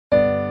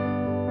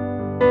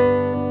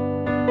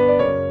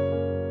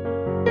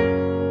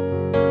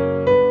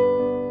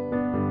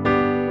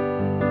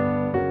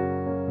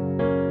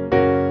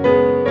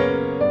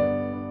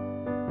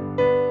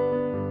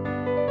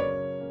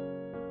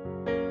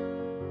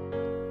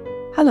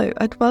Hello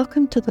and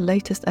welcome to the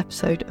latest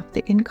episode of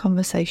the In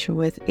Conversation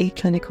with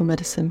eClinical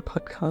Medicine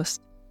podcast.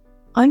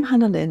 I'm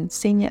Hannah Lynn,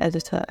 Senior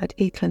Editor at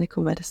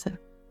eClinical Medicine,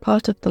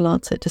 part of the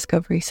Lancet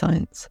Discovery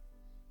Science.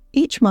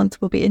 Each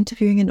month we'll be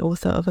interviewing an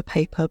author of a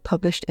paper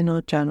published in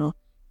our journal,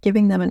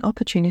 giving them an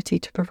opportunity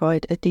to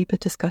provide a deeper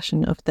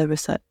discussion of their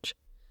research.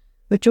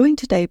 We're joined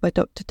today by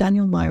Dr.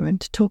 Daniel Myran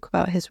to talk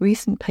about his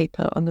recent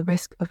paper on the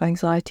risk of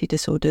anxiety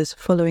disorders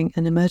following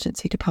an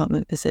emergency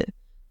department visit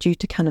due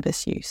to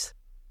cannabis use.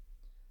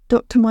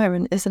 Dr.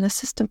 Myran is an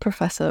assistant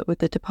professor with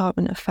the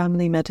Department of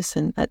Family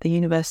Medicine at the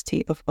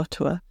University of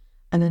Ottawa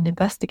and an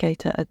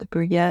investigator at the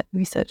Bruyère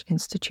Research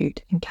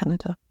Institute in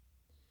Canada.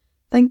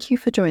 Thank you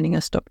for joining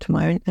us, Dr.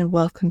 Myran, and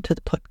welcome to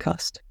the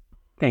podcast.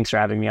 Thanks for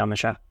having me on the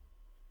show.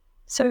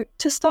 So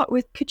to start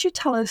with, could you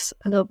tell us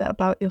a little bit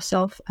about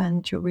yourself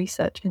and your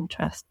research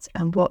interests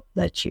and what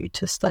led you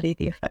to study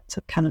the effects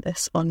of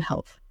cannabis on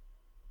health?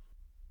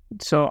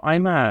 So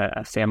I'm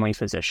a family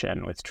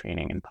physician with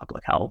training in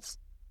public health.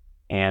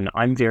 And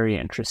I'm very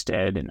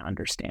interested in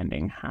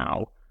understanding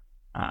how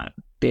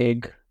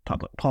big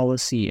public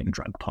policy and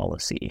drug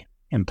policy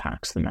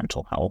impacts the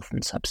mental health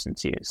and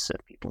substance use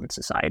of people in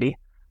society.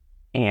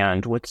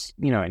 And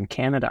in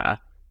Canada,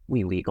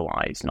 we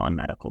legalized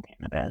non-medical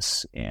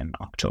cannabis in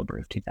October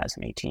of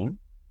 2018.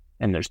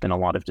 And there's been a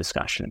lot of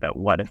discussion about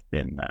what have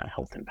been the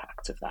health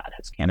impacts of that.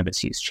 Has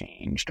cannabis use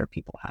changed? Are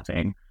people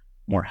having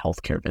more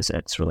healthcare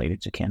visits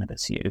related to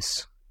cannabis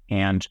use?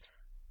 And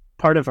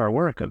part of our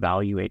work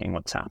evaluating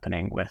what's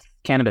happening with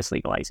cannabis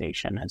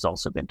legalization has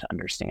also been to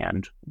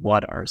understand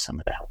what are some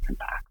of the health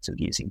impacts of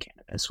using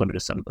cannabis, what are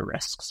some of the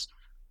risks,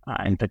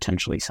 and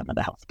potentially some of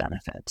the health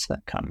benefits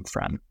that come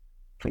from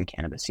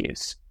cannabis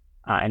use.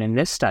 And in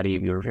this study,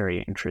 we were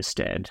very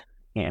interested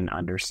in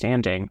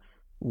understanding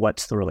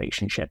what's the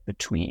relationship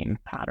between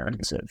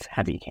patterns of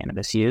heavy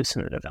cannabis use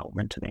and the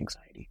development of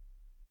anxiety.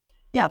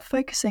 Yeah,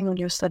 focusing on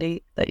your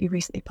study that you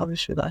recently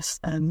published with us,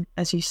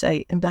 as you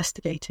say,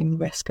 investigating the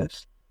risk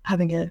of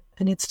having an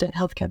incident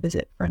healthcare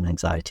visit for an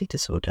anxiety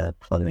disorder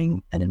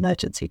following an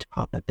emergency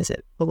department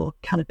visit for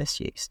cannabis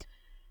use.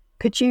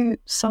 Could you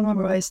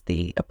summarize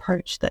the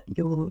approach that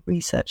your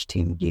research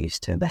team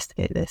used to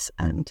investigate this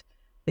and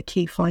the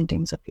key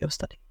findings of your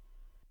study?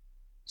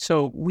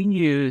 So we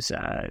use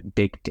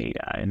big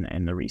data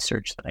in the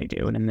research that I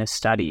do. And in this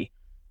study,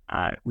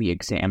 we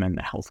examine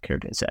the healthcare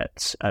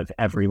visits of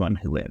everyone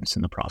who lives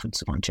in the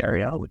province of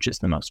Ontario, which is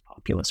the most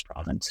populous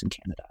province in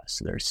Canada.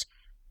 So there's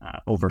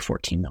over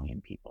 14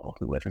 million people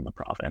who live in the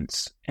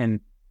province. And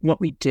what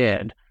we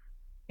did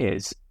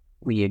is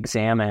we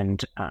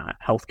examined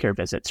healthcare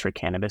visits for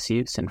cannabis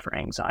use and for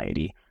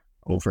anxiety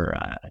over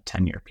a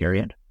 10-year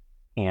period.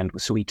 And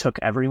so we took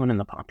everyone in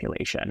the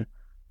population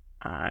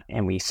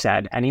and we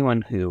said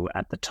anyone who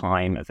at the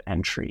time of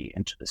entry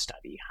into the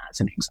study has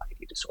an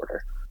anxiety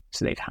disorder,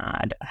 so they've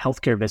had a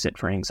healthcare visit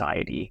for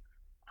anxiety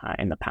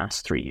in the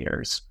past 3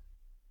 years,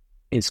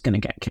 is going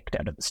to get kicked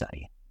out of the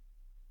study.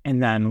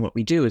 And then what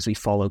we do is we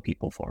follow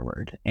people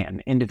forward,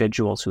 and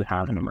individuals who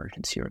have an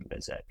emergency room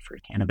visit for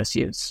cannabis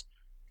use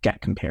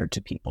get compared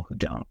to people who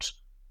don't.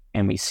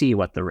 And we see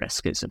what the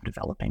risk is of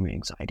developing the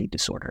anxiety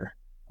disorder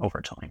over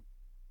time.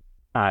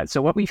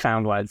 So what we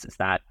found is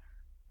that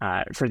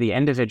for the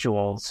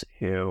individuals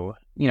who,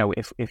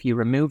 if you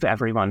remove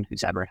everyone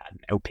who's ever had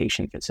an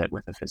outpatient visit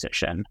with a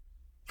physician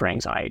for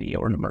anxiety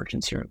or an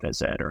emergency room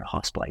visit or a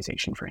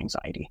hospitalization for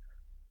anxiety,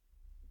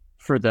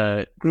 for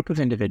the group of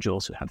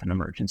individuals who have an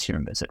emergency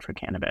room visit for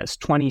cannabis,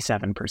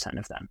 27%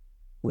 of them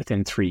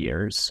within 3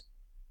 years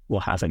will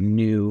have a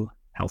new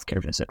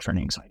healthcare visit for an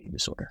anxiety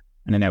disorder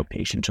in an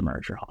outpatient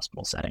emerge or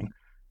hospital setting,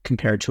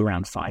 compared to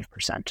around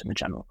 5% in the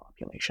general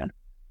population.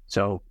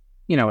 So,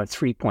 a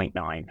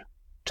 3.9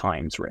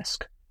 times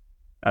risk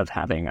of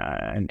having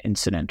an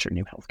incident or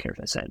new healthcare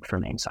visit for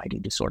an anxiety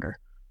disorder.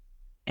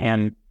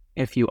 And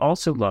if you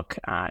also look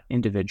at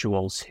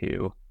individuals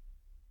who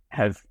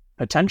have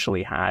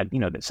potentially had,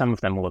 that some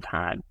of them will have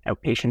had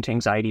outpatient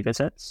anxiety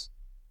visits,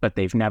 but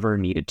they've never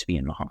needed to be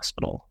in the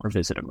hospital or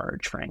visit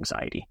emerge for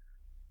anxiety.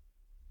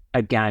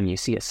 Again, you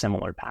see a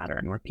similar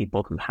pattern where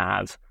people who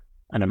have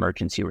an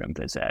emergency room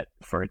visit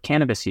for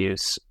cannabis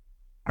use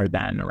are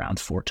then around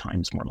 4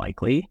 times more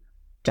likely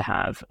to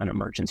have an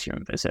emergency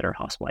room visit or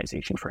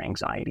hospitalization for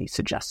anxiety,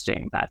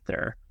 suggesting that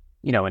their,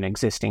 an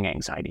existing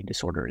anxiety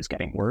disorder is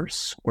getting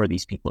worse, or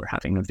these people are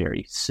having a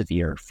very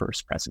severe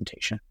first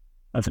presentation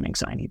of an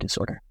anxiety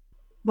disorder.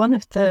 One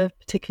of the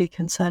particularly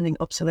concerning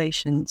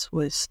observations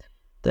was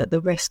that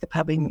the risk of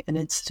having an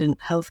incident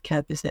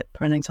healthcare visit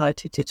for an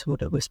anxiety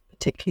disorder was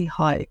particularly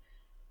high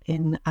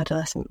in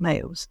adolescent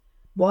males.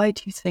 Why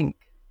do you think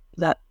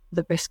that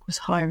the risk was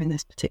higher in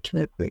this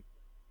particular group?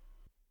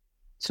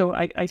 So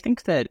I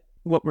think that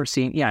what we're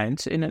seeing,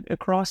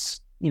 across,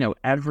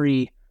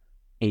 every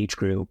age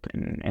group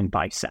and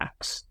by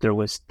sex, there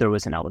was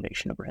an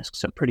elevation of risk.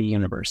 So pretty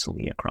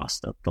universally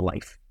across the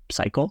life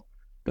cycle.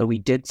 But we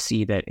did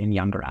see that in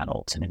younger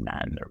adults and in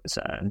men,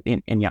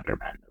 in younger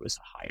men, there was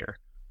a higher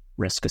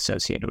risk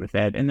associated with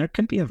it. And there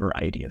could be a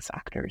variety of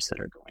factors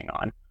that are going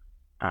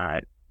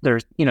on.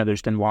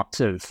 There's been lots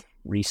of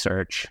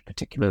research,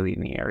 particularly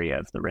in the area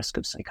of the risk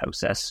of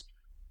psychosis,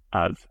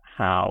 of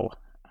how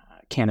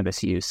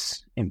cannabis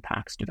use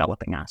impacts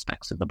developing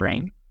aspects of the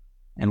brain.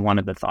 And one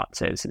of the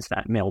thoughts is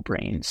that male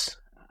brains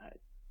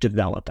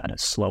develop at a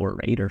slower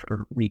rate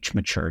or reach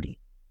maturity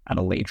at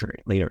a later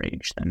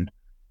age than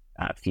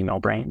female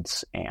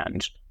brains.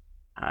 And,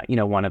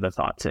 one of the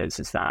thoughts is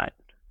that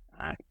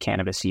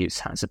cannabis use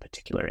has a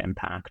particular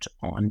impact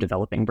on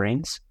developing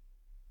brains,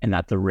 and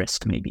that the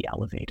risk may be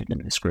elevated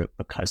in this group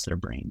because their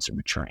brains are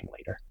maturing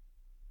later.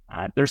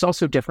 There's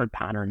also different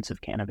patterns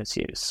of cannabis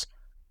use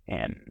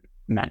in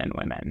men and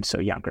women. So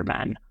younger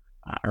men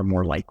are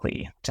more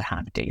likely to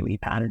have daily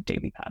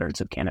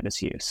patterns of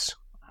cannabis use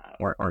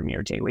or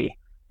near daily,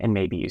 and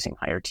maybe using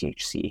higher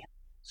THC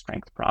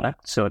strength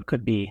products. So it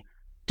could be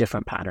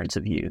different patterns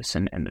of use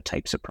and the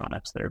types of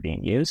products that are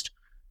being used.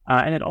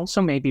 And it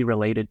also may be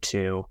related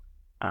to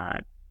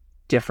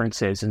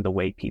differences in the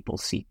way people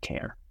seek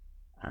care.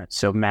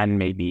 So men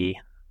may be,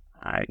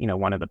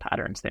 one of the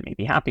patterns that may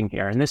be happening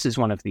here, and this is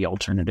one of the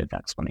alternative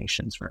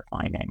explanations for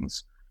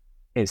findings,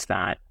 is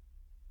that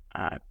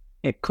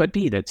it could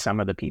be that some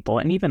of the people,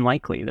 and even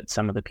likely that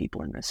some of the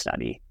people in this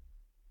study,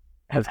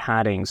 have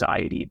had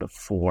anxiety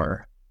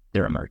before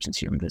their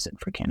emergency room visit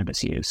for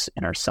cannabis use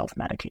and are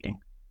self-medicating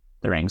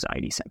their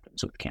anxiety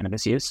symptoms with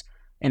cannabis use.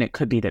 And it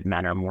could be that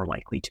men are more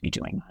likely to be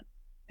doing that,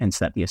 and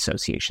so that the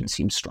association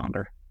seems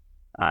stronger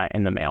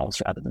in the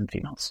males rather than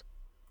females.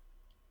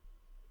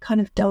 Kind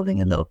of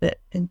delving a little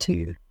bit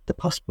into the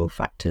possible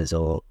factors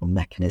or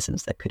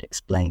mechanisms that could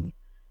explain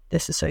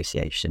this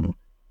association.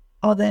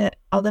 Are there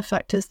other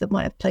factors that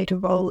might have played a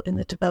role in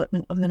the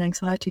development of an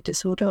anxiety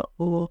disorder,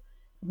 or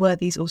were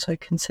these also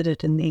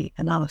considered in the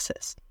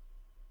analysis?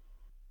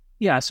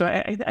 Yeah, so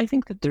I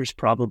think that there's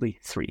probably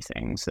three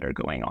things that are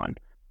going on.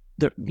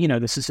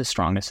 This is a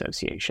strong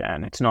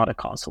association. It's not a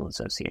causal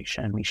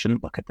association. We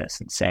shouldn't look at this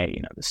and say,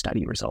 the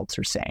study results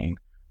are saying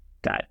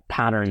that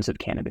patterns of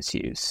cannabis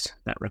use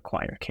that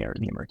require care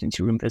in the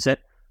emergency room visit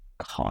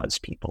cause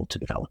people to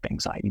develop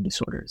anxiety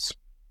disorders.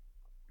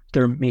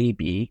 There may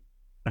be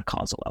a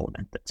causal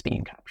element that's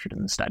being captured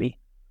in the study.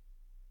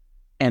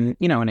 And,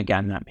 and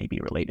again, that may be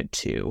related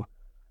to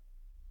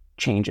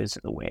changes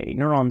in the way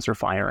neurons are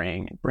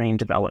firing, brain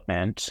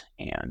development,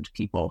 and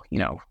people,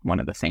 one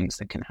of the things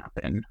that can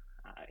happen,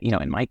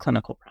 in my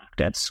clinical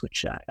practice,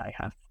 which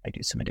I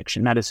do some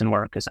addiction medicine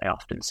work, is I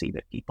often see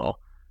that people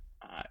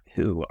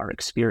who are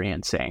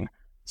experiencing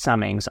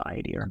some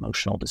anxiety or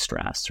emotional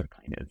distress are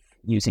kind of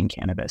using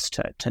cannabis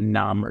to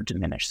numb or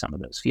diminish some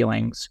of those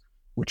feelings,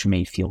 which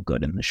may feel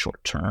good in the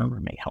short term or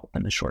may help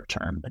in the short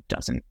term, but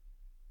doesn't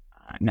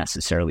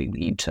necessarily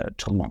lead to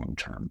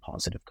long-term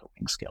positive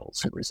coping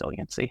skills and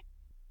resiliency.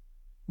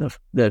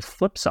 The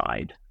flip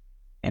side,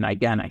 and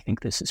again, I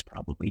think this is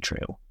probably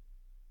true,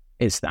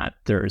 is that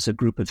there's a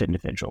group of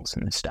individuals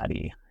in the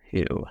study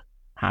who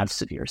have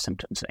severe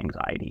symptoms of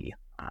anxiety,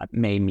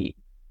 may meet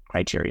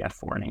criteria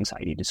for an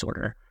anxiety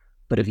disorder,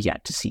 but have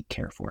yet to seek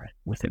care for it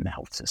within the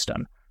health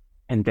system.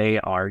 And they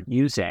are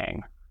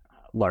using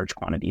large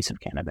quantities of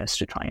cannabis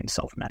to try and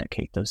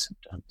self-medicate those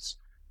symptoms.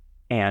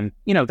 And,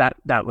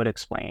 that would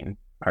explain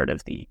part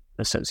of the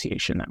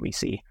association that we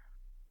see.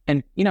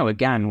 And,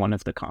 again, one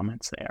of the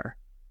comments there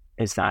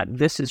is that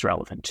this is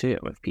relevant too.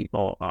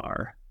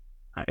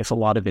 If a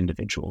lot of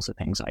individuals with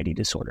anxiety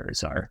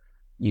disorders are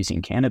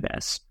using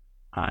cannabis,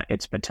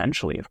 it's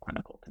potentially of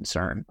clinical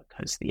concern,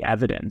 because the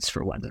evidence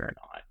for whether or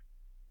not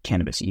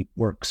cannabis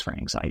works for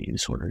anxiety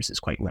disorders is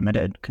quite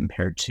limited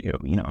compared to,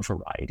 a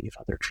variety of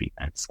other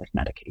treatments like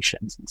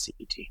medications and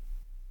CBT.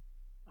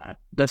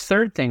 The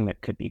third thing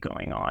that could be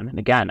going on, and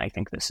again, I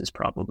think this is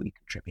probably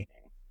contributing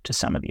to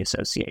some of the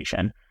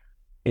association,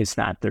 is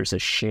that there's a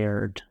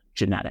shared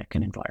genetic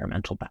and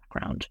environmental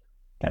background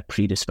that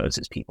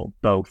predisposes people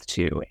both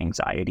to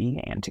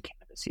anxiety and to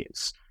cannabis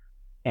use.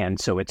 And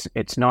so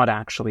it's not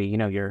actually,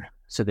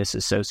 so this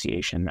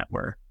association that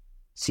we're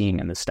seeing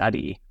in the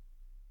study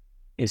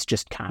is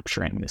just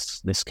capturing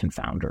this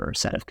confounder or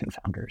set of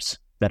confounders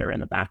that are in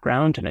the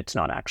background, and it's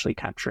not actually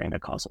capturing a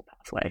causal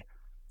pathway.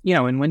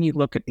 And when you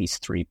look at these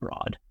three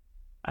broad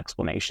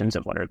explanations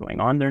of what are going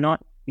on, they're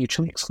not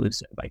mutually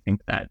exclusive. I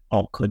think that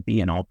all could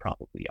be and all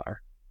probably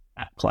are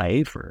at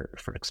play for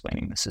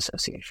explaining this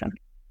association.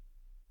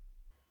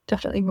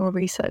 Definitely more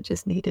research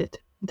is needed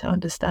into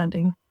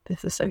understanding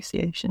this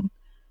association.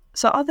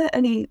 So are there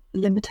any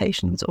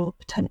limitations or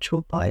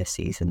potential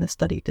biases in the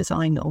study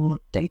design or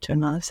data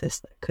analysis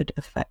that could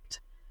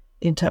affect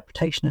the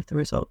interpretation of the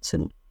results?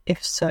 And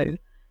if so,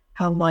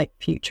 how might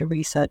future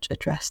research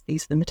address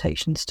these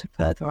limitations to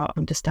further our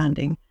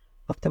understanding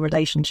of the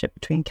relationship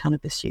between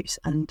cannabis use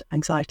and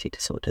anxiety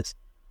disorders?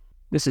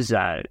 This is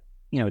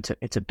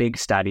it's a big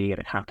study, and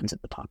it happens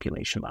at the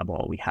population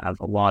level. We have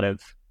a lot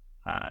of,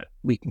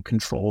 we can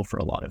control for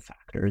a lot of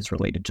factors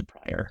related to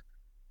prior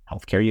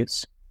healthcare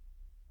use.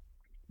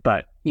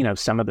 But,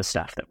 some of the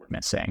stuff that we're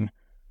missing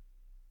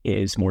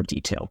is more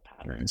detailed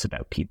patterns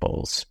about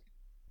people's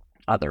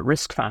other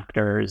risk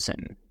factors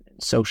and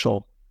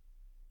social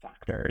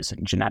factors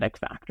and genetic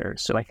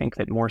factors. So I think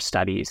that more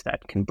studies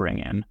that can bring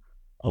in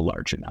a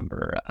larger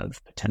number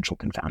of potential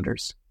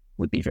confounders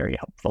would be very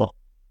helpful.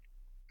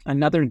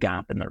 Another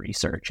gap in the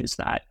research is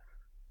that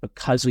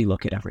because we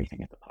look at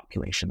everything at the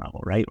population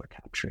level, right? We're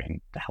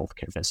capturing the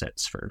healthcare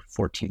visits for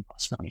 14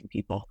 plus million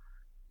people.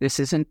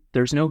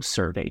 There's no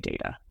survey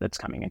data that's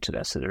coming into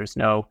this. So there's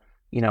no,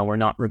 we're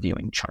not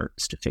reviewing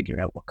charts to figure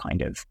out what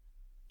kind of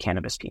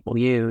cannabis people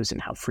use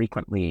and how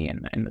frequently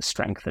and the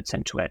strength that's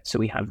into it. So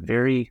we have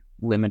very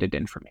limited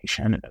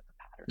information about the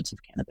patterns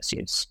of cannabis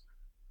use.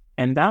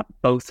 And that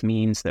both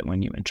means that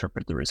when you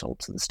interpret the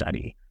results of the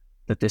study,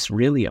 that this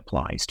really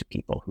applies to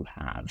people who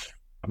have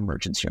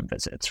emergency room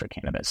visits for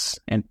cannabis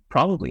and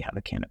probably have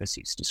a cannabis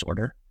use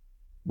disorder,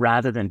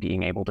 rather than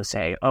being able to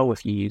say, oh,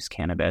 if you use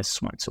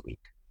cannabis once a week,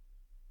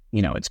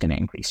 it's going to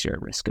increase your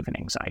risk of an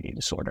anxiety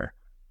disorder.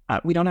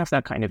 We don't have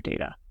that kind of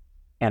data.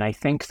 And I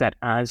think that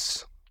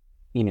as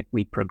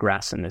we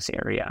progress in this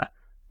area,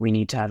 we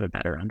need to have a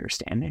better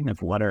understanding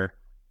of what are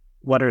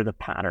the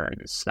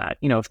patterns that,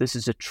 if this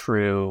is a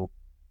true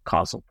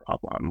causal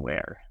problem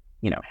where,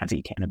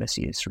 heavy cannabis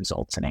use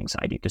results in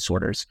anxiety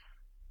disorders,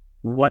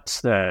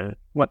 what's the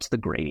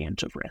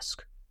gradient of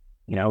risk?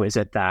 Is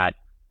it that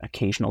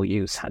occasional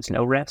use has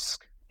no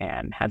risk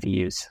and heavy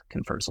use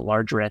confers a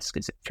large risk?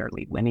 Is it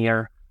fairly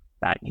linear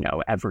that,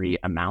 every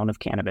amount of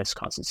cannabis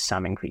causes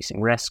some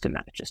increasing risk and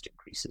that it just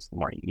increases the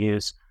more you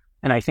use?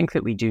 And I think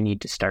that we do need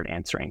to start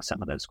answering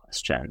some of those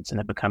questions. And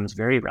it becomes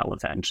very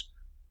relevant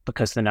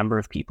because the number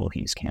of people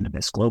who use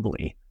cannabis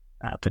globally,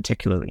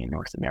 particularly in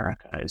North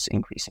America, is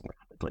increasing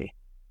rapidly.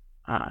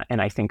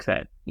 And I think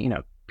that,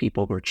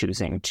 people who are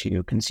choosing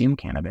to consume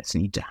cannabis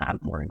need to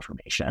have more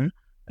information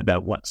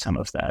about what some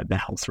of the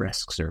health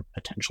risks or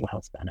potential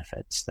health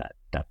benefits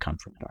that come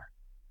from it are.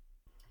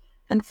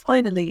 And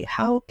finally,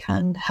 how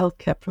can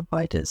healthcare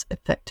providers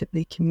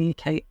effectively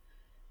communicate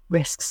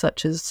risks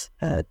such as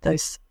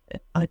those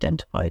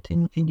identified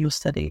in your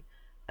study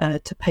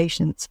to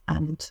patients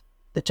and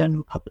the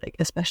general public,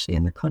 especially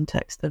in the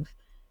context of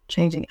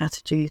changing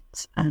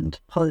attitudes and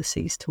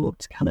policies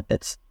towards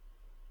cannabis?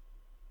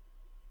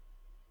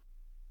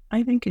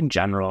 I think in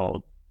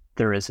general,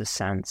 there is a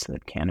sense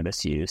that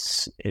cannabis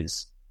use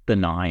is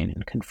benign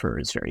and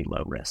confers very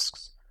low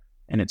risks.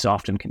 And it's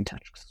often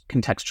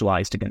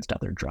contextualized against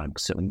other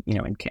drugs. So,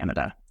 in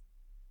Canada,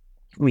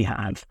 we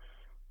have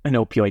an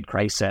opioid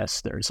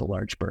crisis. There's a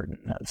large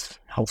burden of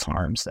health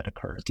harms that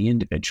occur at the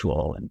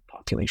individual and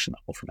population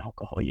level from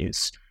alcohol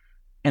use.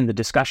 And the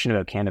discussion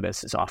about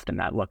cannabis is often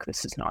that, look,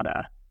 this is not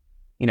a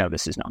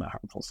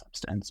harmful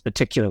substance,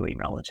 particularly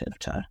relative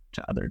to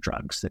other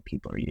drugs that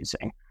people are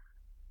using.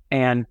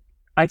 And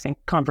I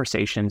think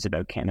conversations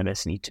about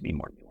cannabis need to be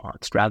more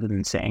nuanced, rather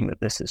than saying that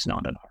this is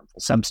not a harmful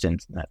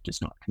substance and that does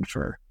not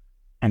confer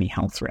any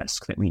health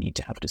risk, that we need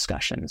to have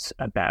discussions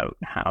about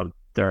how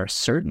there are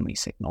certainly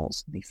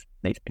signals,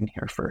 they've been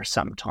here for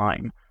some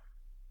time,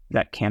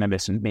 that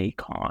cannabis may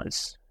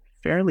cause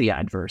fairly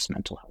adverse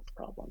mental health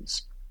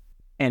problems.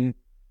 And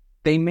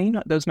they may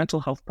not, those mental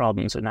health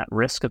problems and that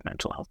risk of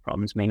mental health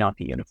problems may not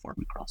be uniform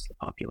across the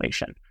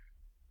population.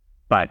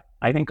 But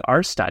I think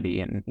our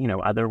study and,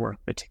 other work,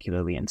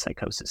 particularly in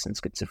psychosis and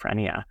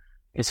schizophrenia,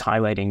 is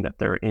highlighting that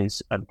there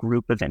is a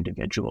group of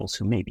individuals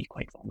who may be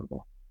quite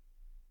vulnerable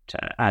to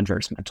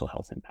adverse mental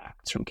health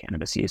impacts from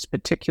cannabis use,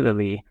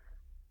 particularly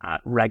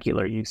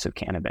regular use of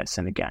cannabis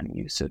and, again,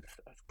 use of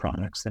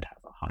products that have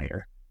a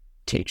higher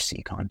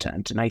THC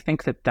content. And I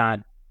think that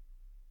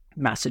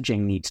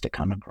messaging needs to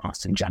come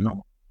across in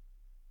general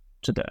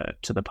to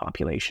the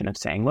population of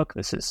saying, look,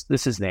 this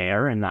is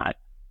there, and that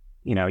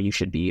you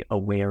should be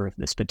aware of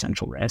this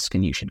potential risk,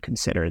 and you should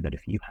consider that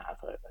if you have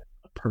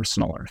a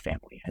personal or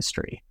family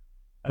history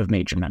of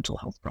major mental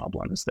health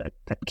problems, that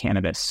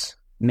cannabis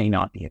may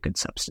not be a good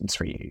substance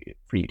for you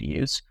to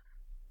use,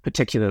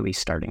 particularly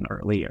starting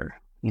early or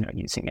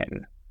using it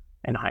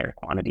in higher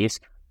quantities.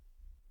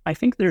 I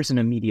think there's an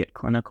immediate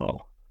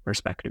clinical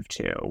perspective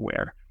too,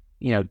 where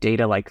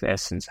data like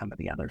this and some of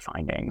the other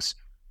findings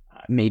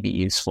may be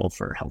useful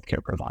for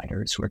healthcare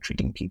providers who are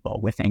treating people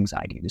with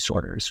anxiety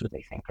disorders who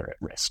they think are at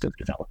risk of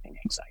developing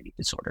anxiety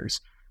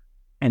disorders,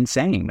 and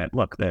saying that,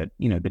 look, the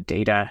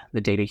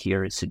data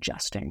here is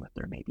suggesting that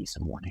there may be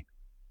some warning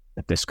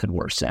that this could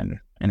worsen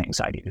an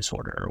anxiety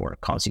disorder or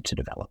cause you to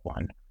develop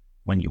one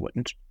when you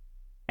wouldn't,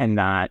 and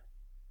that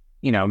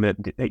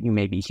that you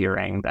may be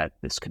hearing that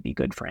this could be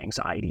good for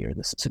anxiety, or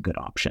this is a good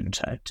option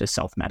to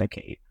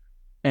self-medicate.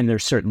 And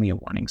there's certainly a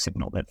warning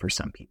signal that for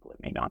some people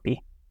it may not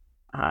be.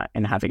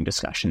 And having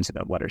discussions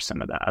about what are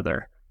some of the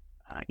other,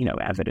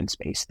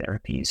 evidence-based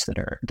therapies that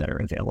are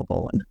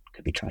available and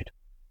could be tried.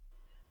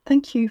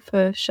 Thank you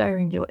for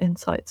sharing your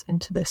insights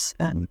into this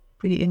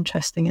really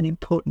interesting and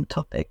important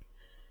topic,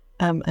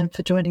 and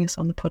for joining us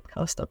on the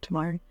podcast, Dr.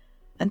 Myran.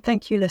 And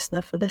thank you,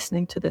 listener, for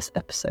listening to this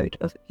episode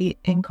of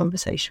In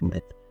Conversation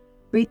With.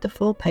 Read the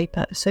full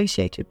paper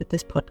associated with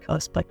this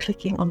podcast by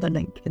clicking on the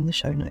link in the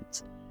show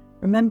notes.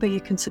 Remember,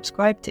 you can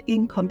subscribe to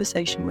In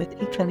Conversation With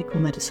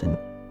eClinical Medicine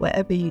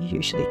wherever you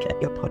usually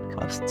get your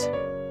podcasts.